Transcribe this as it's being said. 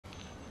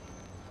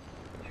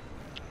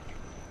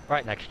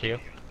Right next to you.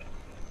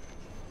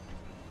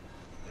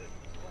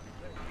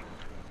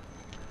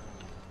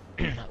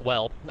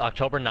 Well,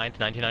 October 9th,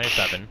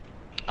 1997,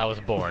 I was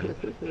born.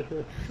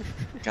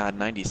 God,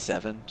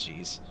 97?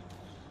 Jeez.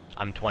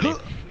 I'm 20.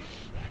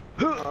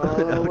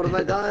 Oh, what have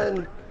I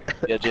done?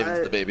 Yeah,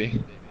 Jaden's the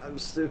baby. I'm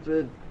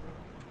stupid.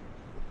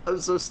 I'm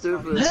so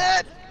stupid.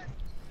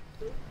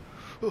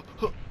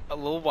 A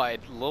little wide,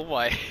 a little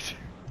wide.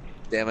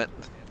 Damn it.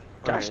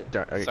 Gosh Alright,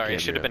 darn. Okay, Sorry, I Cam,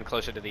 should you're have been up.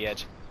 closer to the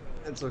edge.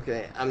 it's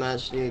okay. I'm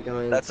actually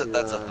going That's to...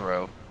 a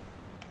throw.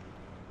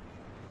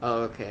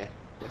 Oh, okay.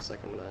 Looks like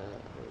I'm gonna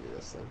do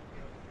this then.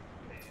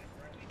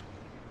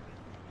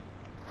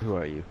 Who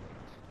are you?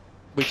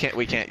 We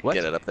can't What?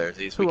 get it up there,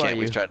 Aziz. Who We are can't.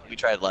 you? We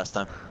tried last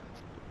time.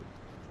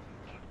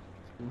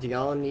 Do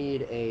y'all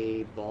need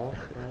a ball?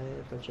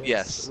 by chance?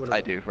 Yes, What I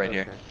about- do, right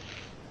here. okay.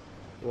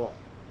 Well,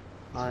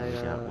 I We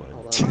got one.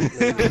 hold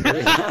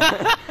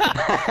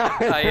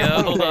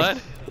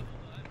on.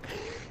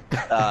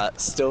 Hold on.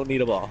 Still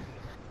need a ball.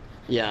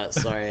 Yeah,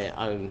 sorry.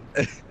 I'm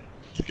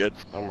Good.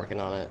 working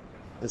on it.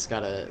 It's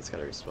gotta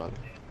respawn.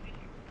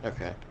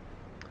 Okay.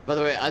 By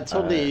the way, I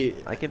totally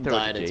I can throw it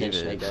died to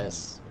intentionally, David.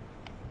 guys.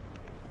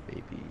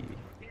 Baby.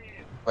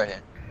 Right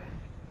here.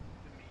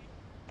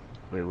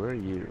 Wait, where are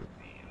you?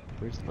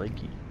 Where's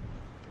Lanky?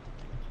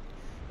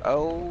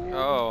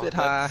 Oh, bit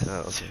high. Oh,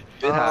 okay.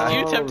 Bit high.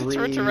 You attempted to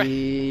throw it to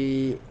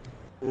right.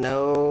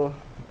 No,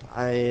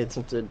 I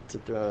attempted to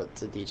throw it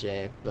to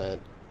DJ, but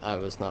I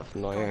was not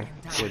familiar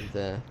with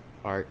the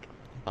arc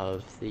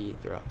of the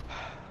throw. You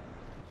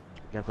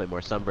gotta play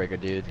more Sunbreaker,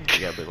 dude. You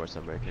gotta play more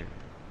Sunbreaker.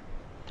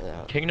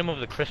 Yeah, Kingdom of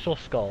the Crystal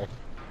Skull.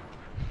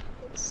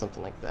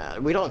 something like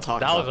that. We don't talk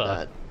That was about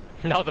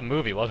that. That was a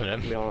movie,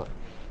 wasn't We it? don't.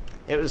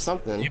 It was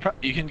something.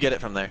 You can get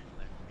it from there.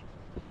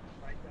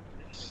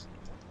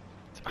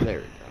 There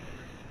we go.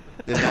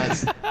 Dude,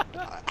 that's,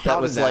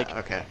 That was like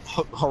okay.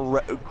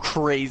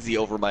 crazy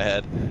over my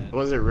head.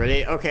 Was it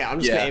really? Okay, I'm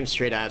just Yeah. gonna aim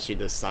straight at you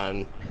this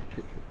time.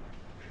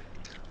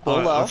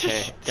 Hold on.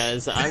 Okay,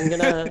 guys, I'm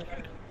gonna.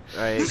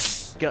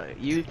 Alright,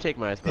 you take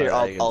my spot. Here,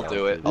 I'll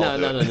do it. No, I'll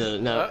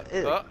do no,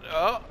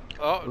 it.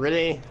 no.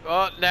 Really?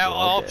 Now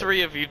all Okay.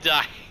 three of you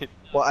died.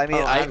 Well, I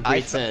mean, Oh, I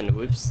breathed in.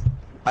 Whoops.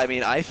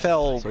 I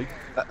fell Sweet.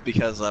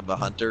 because I'm a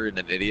hunter and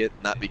an idiot,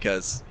 not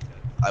because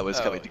I was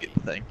Oh. coming to get the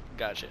thing.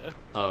 Gotcha.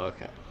 Oh,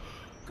 okay.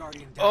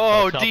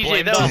 Oh, Let's not DJ,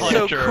 blame that the was so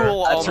hunter.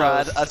 cool. I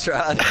almost.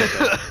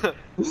 tried.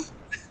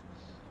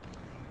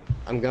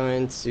 I'm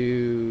going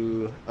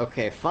to.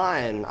 Okay,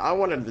 fine. I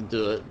wanted to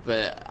do it,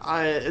 but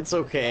it's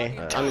okay.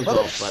 I'm in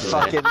golf, by the way.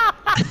 Fucking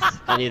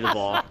I need the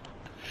ball.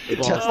 The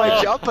ball's took my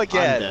dead. jump I'm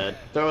again. dead.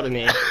 Throw it at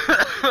me.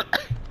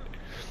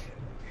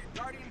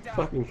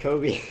 Fucking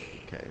Kobe.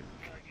 Okay.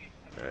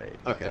 Alright.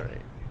 Okay.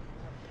 Alright.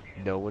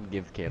 No one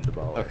gives Cam the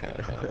ball. Okay.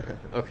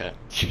 Okay.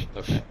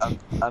 Okay.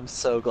 I'm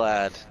so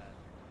glad.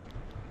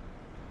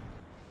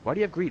 Why do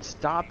you have greed?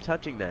 Stop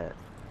touching that.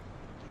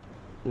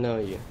 No,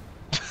 you.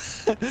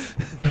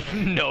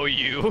 No,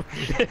 you.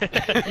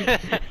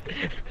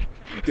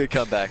 Good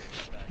comeback.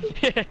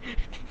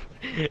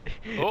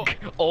 Oh.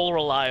 All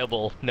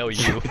reliable. No,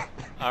 you.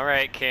 All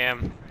right,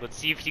 Cam. Let's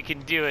see if you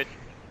can do it.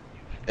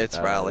 It's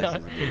rally. this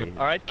is me.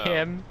 All right,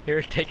 Cam.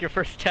 Here, take your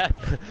first step.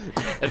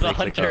 As a Like,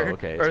 hunter, oh,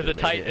 okay, or it's as a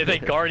good, as a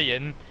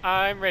guardian.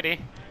 I'm ready.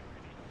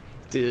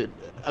 Dude,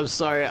 I'm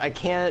sorry. I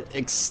can't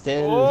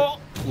extend Oh,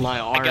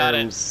 my I got it.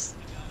 arms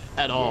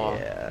at all.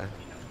 Yeah.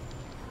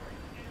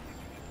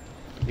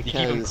 You keep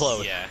them Because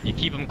close. Yeah. You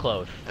keep them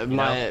close. you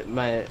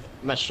know?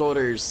 My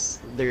shoulders,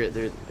 they're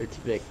too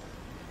big.